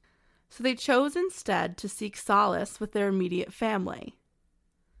home. So they chose instead to seek solace with their immediate family,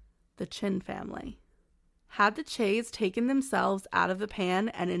 the Chin family. Had the Chaes taken themselves out of the pan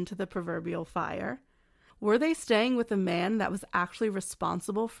and into the proverbial fire? Were they staying with a man that was actually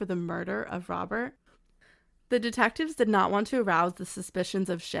responsible for the murder of Robert? The detectives did not want to arouse the suspicions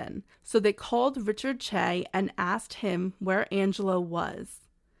of Shin, so they called Richard Chae and asked him where Angelo was.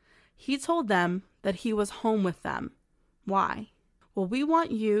 He told them that he was home with them. Why? Well, we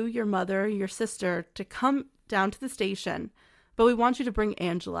want you, your mother, your sister to come down to the station, but we want you to bring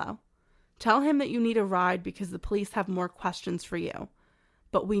Angelo. Tell him that you need a ride because the police have more questions for you,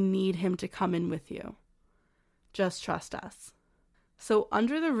 but we need him to come in with you. Just trust us. So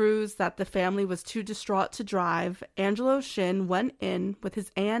under the ruse that the family was too distraught to drive, Angelo Shin went in with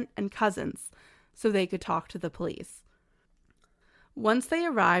his aunt and cousins so they could talk to the police. Once they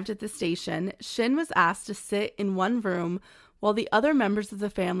arrived at the station, Shin was asked to sit in one room while the other members of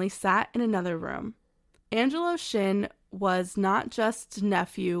the family sat in another room. Angelo Shin was not just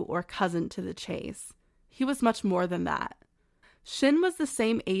nephew or cousin to the Chaes. He was much more than that. Shin was the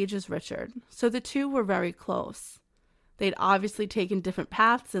same age as Richard, so the two were very close. They'd obviously taken different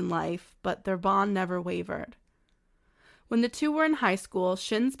paths in life, but their bond never wavered. When the two were in high school,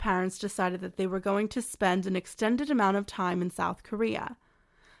 Shin's parents decided that they were going to spend an extended amount of time in South Korea,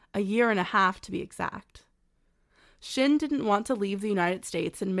 a year and a half to be exact. Shin didn't want to leave the United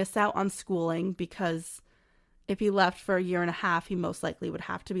States and miss out on schooling because if he left for a year and a half, he most likely would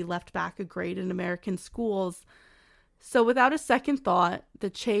have to be left back a grade in American schools. So without a second thought, the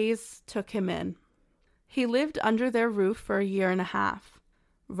Chaes took him in. He lived under their roof for a year and a half.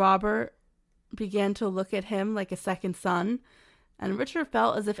 Robert began to look at him like a second son, and Richard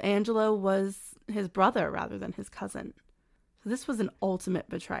felt as if Angelo was his brother rather than his cousin. So this was an ultimate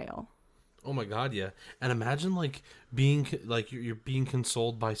betrayal. Oh my God, yeah. And imagine being you're being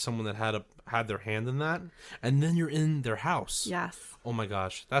consoled by someone that had their hand in that, and then you're in their house. Yes. Oh my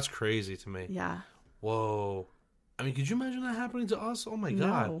gosh, that's crazy to me. Yeah. Whoa. I mean, could you imagine that happening to us? Oh my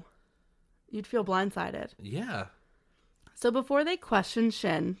God. No. You'd feel blindsided. Yeah. So before they questioned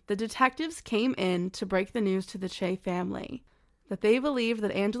Shin, the detectives came in to break the news to the Chae family that they believed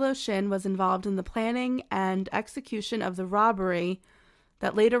that Angelo Shin was involved in the planning and execution of the robbery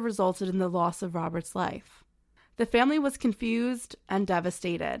that later resulted in the loss of Robert's life. The family was confused and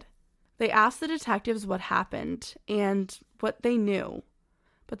devastated. They asked the detectives what happened and what they knew,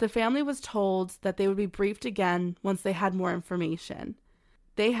 but the family was told that they would be briefed again once they had more information.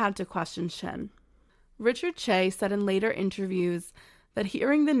 They had to question Shin. Richard Chae said in later interviews that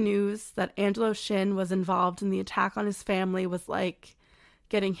hearing the news that Angelo Shin was involved in the attack on his family was like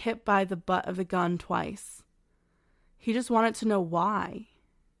getting hit by the butt of the gun twice. He just wanted to know why.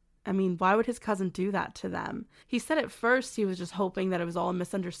 I mean, why would his cousin do that to them? He said at first he was just hoping that it was all a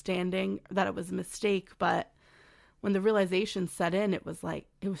misunderstanding, that it was a mistake, but when the realization set in, it was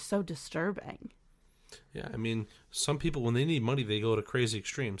so disturbing. Yeah, I mean, some people, when they need money, they go to crazy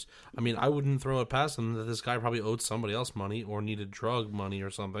extremes. I mean, I wouldn't throw it past them that this guy probably owed somebody else money or needed drug money or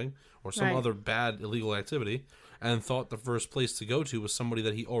something, or some other bad illegal activity, and thought the first place to go to was somebody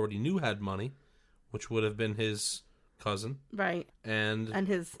that he already knew had money, which would have been his cousin. Right. And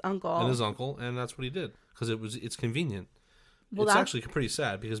his uncle. And that's what he did, because it's convenient. Well, it's actually pretty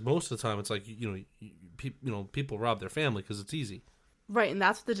sad, because most of the time it's like, people rob their family because it's easy. Right, and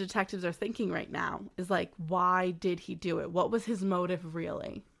that's what the detectives are thinking right now, is why did he do it? What was his motive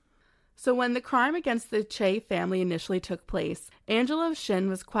really? So when the crime against the Chae family initially took place, Angelo Shin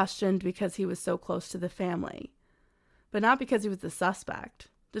was questioned because he was so close to the family, but not because he was the suspect.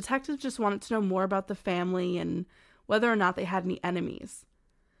 Detectives just wanted to know more about the family and whether or not they had any enemies.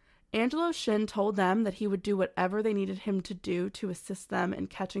 Angelo Shin told them that he would do whatever they needed him to do to assist them in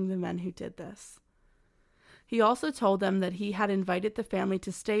catching the men who did this. He also told them that he had invited the family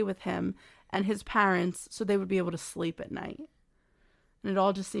to stay with him and his parents so they would be able to sleep at night. And it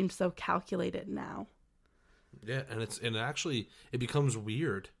all just seemed so calculated now. Yeah, and it becomes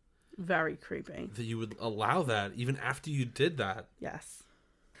weird. Very creepy. That you would allow that even after you did that. Yes.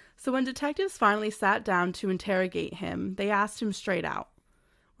 So when detectives finally sat down to interrogate him, they asked him straight out,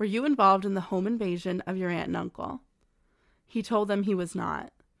 "Were you involved in the home invasion of your aunt and uncle?" He told them he was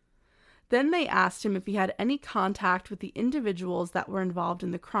not. Then they asked him if he had any contact with the individuals that were involved in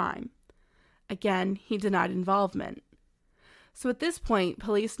the crime. Again, he denied involvement. So at this point,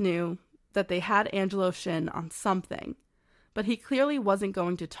 police knew that they had Angelo Shin on something, but he clearly wasn't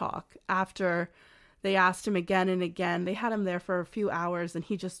going to talk. After they asked him again and again, they had him there for a few hours and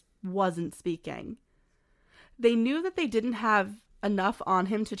he just wasn't speaking. They knew that they didn't have enough on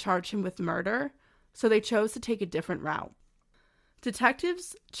him to charge him with murder, so they chose to take a different route.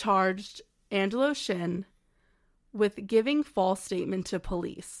 Detectives charged Angelo Shin with giving false statement to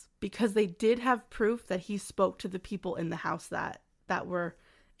police because they did have proof that he spoke to the people in the house that were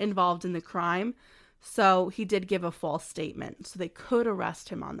involved in the crime. So he did give a false statement, so they could arrest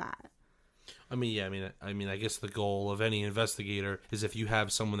him on that. I guess the goal of any investigator is if you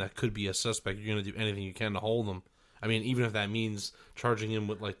have someone that could be a suspect, you're going to do anything you can to hold them. I mean, even if that means charging him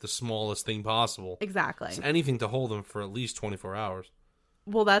with like the smallest thing possible. Exactly. It's anything to hold him for at least 24 hours.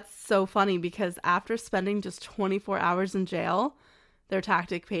 Well, that's so funny because after spending just 24 hours in jail, their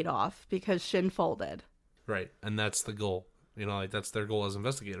tactic paid off because Shin folded. Right. And that's the goal. That's their goal as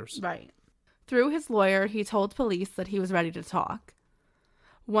investigators. Right. Through his lawyer, he told police that he was ready to talk.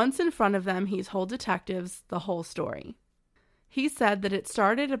 Once in front of them, he told detectives the whole story. He said that it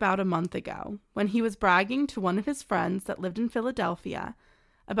started about a month ago when he was bragging to one of his friends that lived in Philadelphia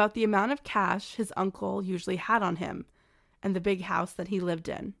about the amount of cash his uncle usually had on him and the big house that he lived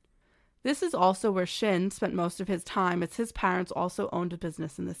in. This is also where Shin spent most of his time, as his parents also owned a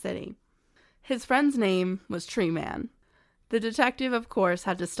business in the city. His friend's name was Tree Man. The detective, of course,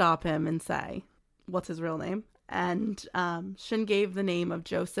 had to stop him and say, "What's his real name?" And Shin gave the name of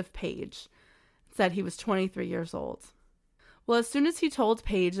Joseph Page, said he was 23 years old. Well, as soon as he told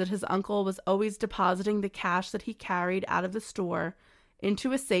Page that his uncle was always depositing the cash that he carried out of the store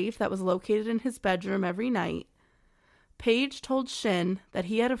into a safe that was located in his bedroom every night, Page told Shin that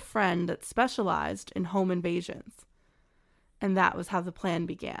he had a friend that specialized in home invasions. And that was how the plan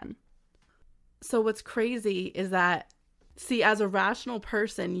began. So what's crazy is that, see, as a rational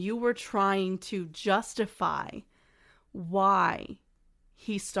person, you were trying to justify why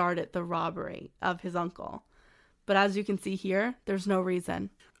he started the robbery of his uncle. But as you can see here, there's no reason.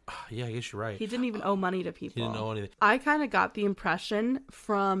 Yeah, I guess you're right. He didn't even owe money to people. He didn't owe anything. I kind of got the impression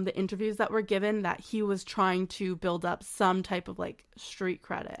from the interviews that were given that he was trying to build up some type of like street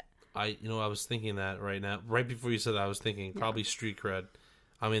credit. I was thinking that right now. Right before you said that, I was thinking probably street cred.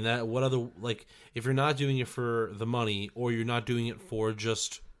 I mean, if you're not doing it for the money or you're not doing it for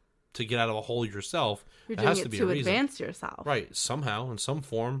just to get out of a hole yourself, You're it doing has it to be to a reason. advance yourself. Right. Somehow, in some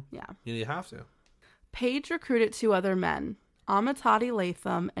form. Yeah. You have to. Page recruited two other men, Amitadi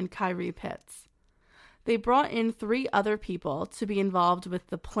Latham and Kyrie Pitts. They brought in 3 other people to be involved with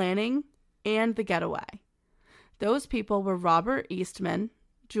the planning and the getaway. Those people were Robert Eastman,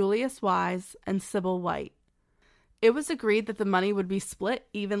 Julius Wise, and Sybil White. It was agreed that the money would be split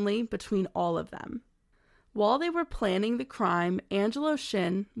evenly between all of them. While they were planning the crime, Angelo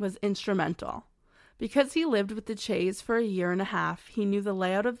Shin was instrumental. Because he lived with the Chaes for a year and a half, he knew the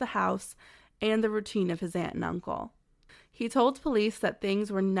layout of the house and the routine of his aunt and uncle. He told police that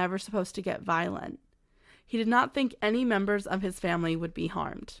things were never supposed to get violent. He did not think any members of his family would be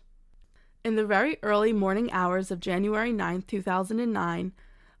harmed. In the very early morning hours of January 9, 2009,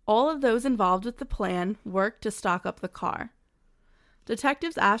 all of those involved with the plan worked to stock up the car.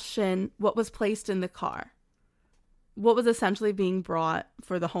 Detectives asked Shin what was placed in the car, what was essentially being brought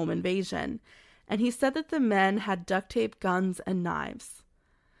for the home invasion, and he said that the men had duct tape, guns, and knives.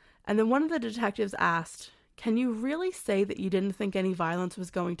 And then one of the detectives asked, "Can you really say that you didn't think any violence was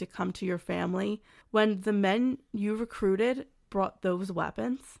going to come to your family when the men you recruited brought those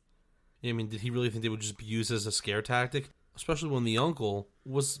weapons?" Yeah, I mean, did he really think they would just be used as a scare tactic? Especially when the uncle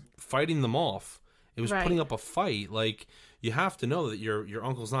was fighting them off. It was putting up a fight. Like, you have to know that your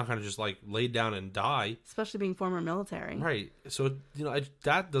uncle's not going to just, like, lay down and die. Especially being former military. Right. So,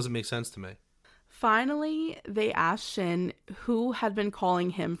 that doesn't make sense to me. Finally, they asked Shin who had been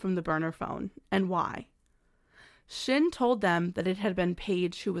calling him from the burner phone and why. Shin told them that it had been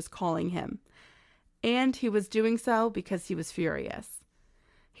Page who was calling him, and he was doing so because he was furious.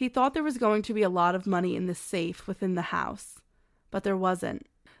 He thought there was going to be a lot of money in the safe within the house, but there wasn't.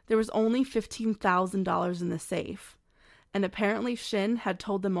 There was only $15,000 in the safe, and apparently Shin had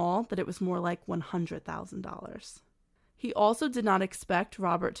told them all that it was more like $100,000. He also did not expect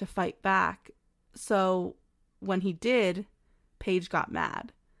Robert to fight back, so when he did, Page got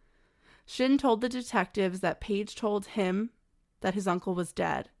mad. Shin told the detectives that Page told him that his uncle was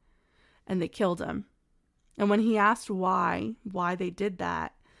dead, and they killed him. And when he asked why they did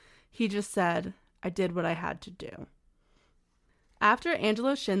that, he just said, "I did what I had to do." After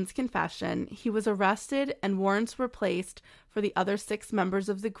Angelo Shin's confession, he was arrested and warrants were placed for the other 6 members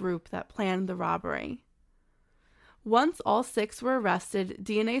of the group that planned the robbery. Once all 6 were arrested,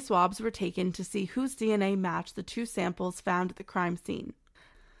 DNA swabs were taken to see whose DNA matched the 2 samples found at the crime scene.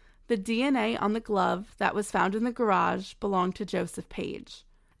 The DNA on the glove that was found in the garage belonged to Joseph Page,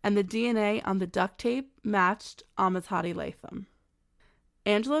 and the DNA on the duct tape matched Amitati Latham.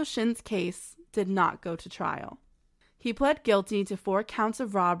 Angelo Shin's case did not go to trial. He pled guilty to 4 counts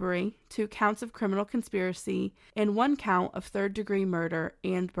of robbery, 2 counts of criminal conspiracy, and 1 count of third-degree murder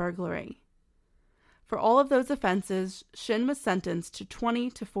and burglary. For all of those offenses, Shin was sentenced to 20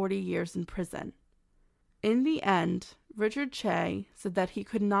 to 40 years in prison. In the end, Richard Chae said that he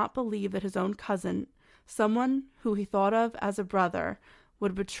could not believe that his own cousin, someone who he thought of as a brother,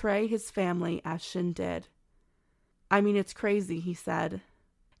 would betray his family as Shin did. "I mean, it's crazy," he said.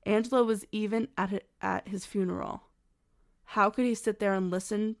 Angelo was even at his funeral. How could he sit there and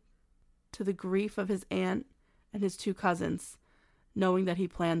listen to the grief of his aunt and his 2 cousins, knowing that he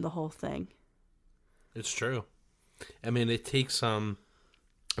planned the whole thing? It's true. I mean, it takes a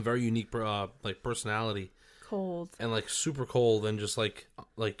very unique personality. Cold. And super cold and just like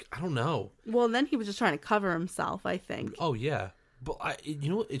I don't know. Well, then he was just trying to cover himself, I think. Oh yeah. But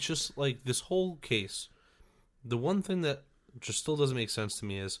it's just this whole case. The one thing that just still doesn't make sense to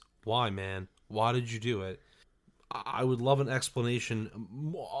me is why, man? Why did you do it? I would love an explanation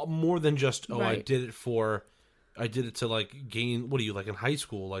more than just Right. I did it to gain. What are you in high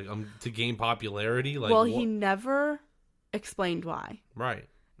school? To gain popularity? Well, he never explained why. Right.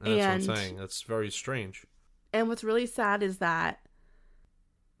 That's what I'm saying. That's very strange. And what's really sad is that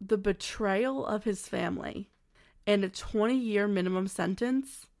the betrayal of his family and a 20-year minimum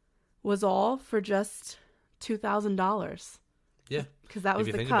sentence was all for just $2,000. Yeah. Because that was if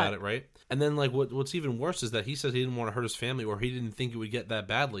you the think cut. about it, right? And then what's even worse is that he said he didn't want to hurt his family, or he didn't think it would get that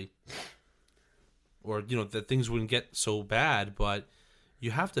badly, or that things wouldn't get so bad. But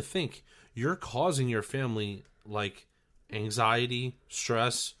you have to think you're causing your family anxiety,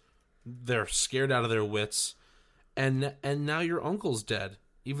 stress. They're scared out of their wits, and now your uncle's dead.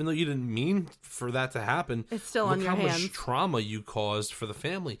 Even though you didn't mean for that to happen, It's still on your hands. Look how much trauma you caused for the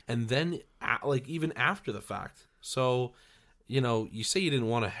family, and then even after the fact. So, you say you didn't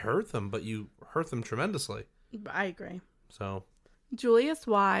want to hurt them, but you hurt them tremendously. I agree. So, Julius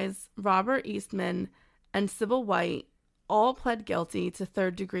Wise, Robert Eastman, and Sybil White all pled guilty to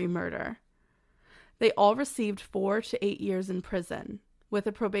third-degree murder. They all received 4 to 8 years in prison, with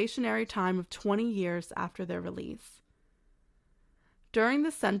a probationary time of 20 years after their release. During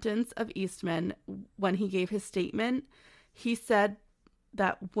the sentence of Eastman, when he gave his statement, he said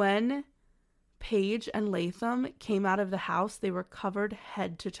that when Page and Latham came out of the house, they were covered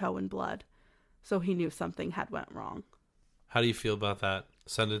head to toe in blood. So he knew something had went wrong. how do you feel about that,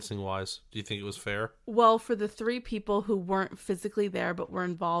 sentencing-wise? Do you think it was fair? Well, for the 3 people who weren't physically there but were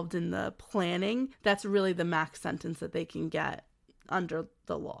involved in the planning, that's really the max sentence that they can get under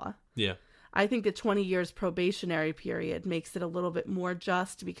the law. Yeah. I think the 20 years probationary period makes it a little bit more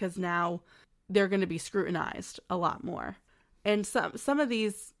just because now they're going to be scrutinized a lot more. And some of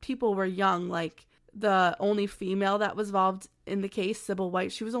these people were young, like the only female that was involved in the case, Sybil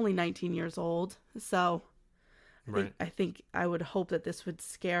White, she was only 19 years old. So Right. I think I would hope that this would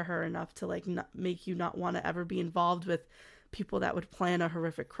scare her enough to not make you not want to ever be involved with people that would plan a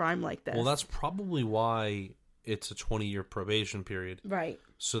horrific crime like this. Well, that's probably why it's a 20-year probation period. Right.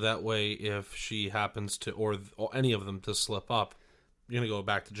 So that way, if she happens to, or any of them to slip up, you're going to go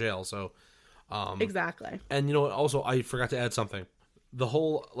back to jail. So, Exactly. and you know what? Also, I forgot to add something. The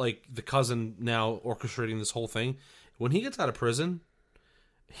whole, the cousin now orchestrating this whole thing, when he gets out of prison,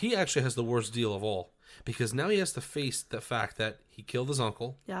 he actually has the worst deal of all. Because now he has to face the fact that he killed his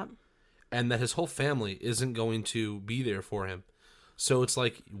uncle. Yeah. And that his whole family isn't going to be there for him. So it's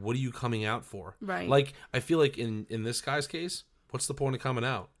what are you coming out for? Right. I feel like in this guy's case, what's the point of coming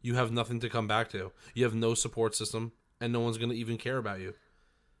out? You have nothing to come back to. You have no support system, and no one's going to even care about you.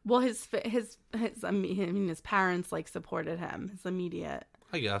 Well, his parents supported him, his immediate,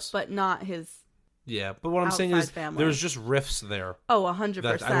 I guess. but not his. Yeah, but what I'm saying is family. there's just rifts there. Oh, 100%.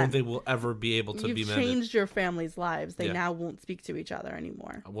 That I don't think we'll ever be able to be You've mended. changed your family's lives. They Yeah. now won't speak to each other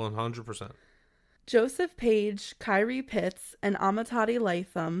anymore. 100%. Joseph Page, Kyrie Pitts, and Amitati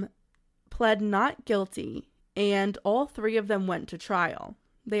Latham pled not guilty, and all 3 of them went to trial.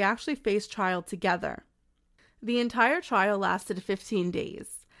 They actually faced trial together. The entire trial lasted 15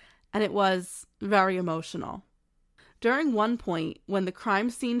 days, and it was very emotional. During one point, when the crime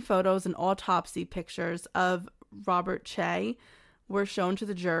scene photos and autopsy pictures of Robert Chae were shown to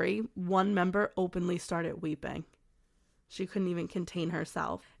the jury, one member openly started weeping. She couldn't even contain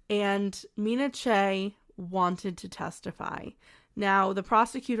herself. And Mina Chae wanted to testify. Now, the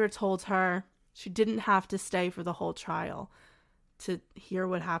prosecutor told her she didn't have to stay for the whole trial to hear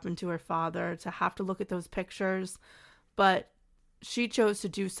what happened to her father, to have to look at those pictures, but she chose to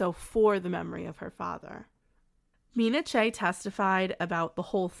do so for the memory of her father. Mina Chae testified about the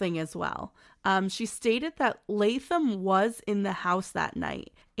whole thing as well. She stated that Latham was in the house that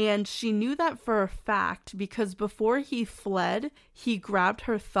night, and she knew that for a fact because before he fled, he grabbed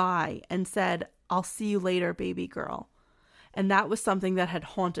her thigh and said, "I'll see you later, baby girl." And that was something that had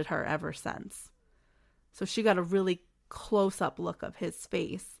haunted her ever since. So she got a really close-up look of his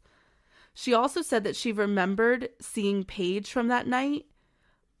face. She also said that she remembered seeing Paige from that night,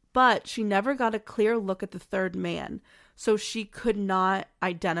 but she never got a clear look at the third man, so she could not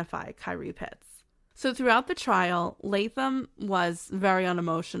identify Chae Pitts. So throughout the trial, Latham was very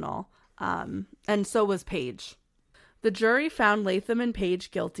unemotional, and so was Paige. The jury found Latham and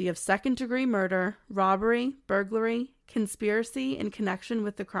Paige guilty of second-degree murder, robbery, burglary, conspiracy in connection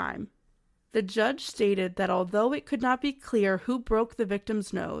with the crime. The judge stated that although it could not be clear who broke the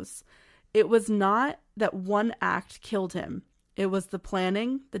victim's nose, it was not that one act killed him. It was the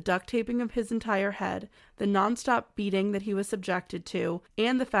planning, the duct taping of his entire head, the nonstop beating that he was subjected to,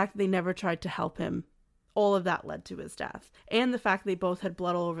 and the fact that they never tried to help him. All of that led to his death. And the fact they both had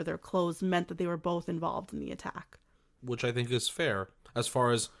blood all over their clothes meant that they were both involved in the attack. Which I think is fair as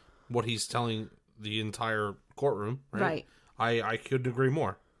far as what he's telling the entire courtroom. Right. I couldn't agree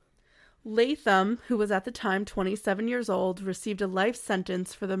more. Latham, who was at the time 27 years old, received a life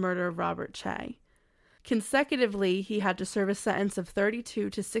sentence for the murder of Robert Chae. Consecutively, he had to serve a sentence of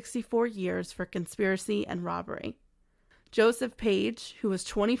 32 to 64 years for conspiracy and robbery. Joseph Paige, who was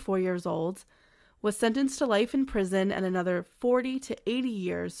 24 years old, was sentenced to life in prison and another 40 to 80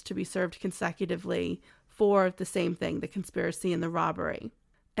 years to be served consecutively for the same thing, the conspiracy and the robbery.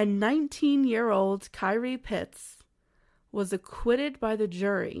 And 19-year-old Chae Pitts was acquitted by the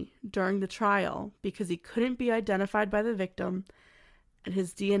jury during the trial because he couldn't be identified by the victim and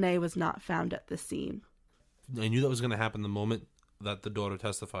his DNA was not found at the scene. I knew that was going to happen the moment that the daughter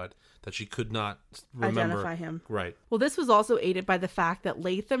testified, that she could not remember. Identify him. Right. Well, this was also aided by the fact that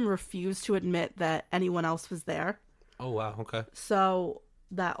Latham refused to admit that anyone else was there. Oh, wow. Okay. So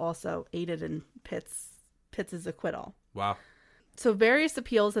that also aided in Pitts' acquittal. Wow. So various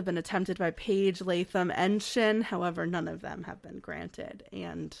appeals have been attempted by Paige, Latham, and Shin. However, none of them have been granted.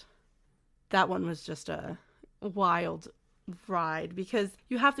 And that one was just a wild ride because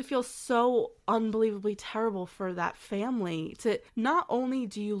you have to feel so unbelievably terrible for that family. To not only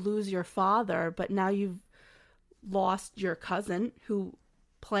do you lose your father, but now you've lost your cousin who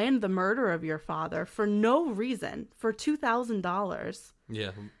planned the murder of your father for no reason, for $2,000.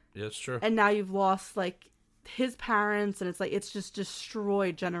 Yeah, it's true. And now you've lost his parents, and it's just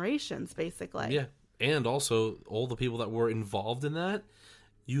destroyed generations, basically. Yeah, and also all the people that were involved in that,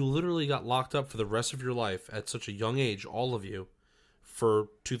 you literally got locked up for the rest of your life at such a young age, all of you, for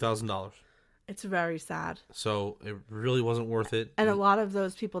 $2,000. It's very sad. So it really wasn't worth it. And a lot of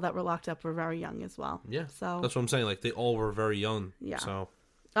those people that were locked up were very young as well. Yeah, so that's what I'm saying. They all were very young. Yeah. So,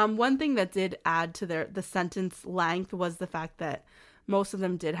 one thing that did add to the sentence length was the fact that most of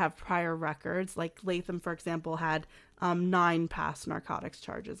them did have prior records. Like Latham, for example, had 9 past narcotics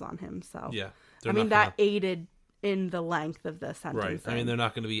charges on him. So yeah, that aided in the length of the sentence. Right. I mean, they're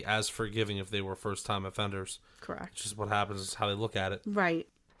not going to be as forgiving if they were first-time offenders. Correct. It's just what happens is how they look at it. Right.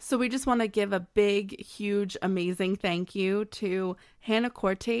 So we just want to give a big, huge, amazing thank you to Hannah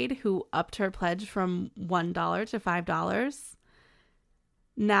Cortade, who upped her pledge from $1 to $5.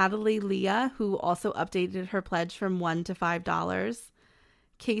 Natalie Leah, who also updated her pledge from $1 to $5.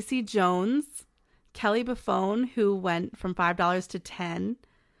 Casey Jones, Kelly Buffone, who went from $5 to $10.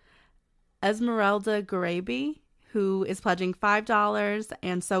 Esmeralda Garabi, who is pledging $5,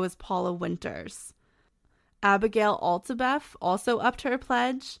 and so is Paula Winters. Abigail Altabef also upped her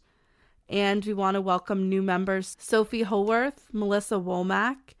pledge, and we want to welcome new members Sophie Howarth, Melissa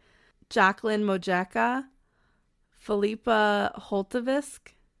Womack, Jacqueline Mojeka, Philippa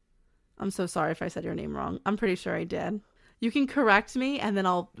Holtovisk. I'm so sorry if I said your name wrong. I'm pretty sure I did. You can correct me, and then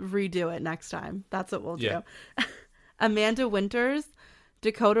I'll redo it next time. That's what we'll do. Amanda Winters,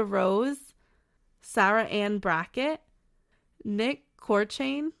 Dakota Rose, Sarah Ann Brackett, Nick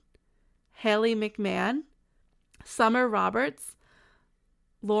Corchain, Haley McMahon, Summer Roberts,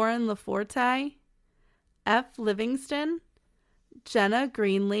 Lauren Laforte, F. Livingston, Jenna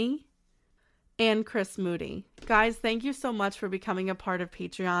Greenlee, and Chris Moody. Guys, thank you so much for becoming a part of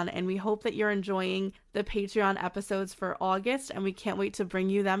Patreon, and we hope that you're enjoying the Patreon episodes for August, and we can't wait to bring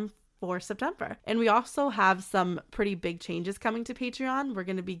you them for September. And we also have some pretty big changes coming to Patreon. We're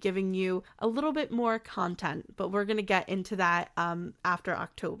going to be giving you a little bit more content, but we're going to get into that after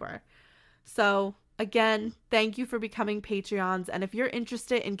October. So again, thank you for becoming Patreons. And if you're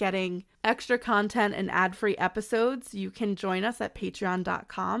interested in getting extra content and ad-free episodes, you can join us at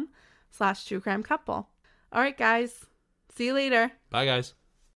patreon.com/truecrimecouple. All right, guys. See you later. Bye, guys.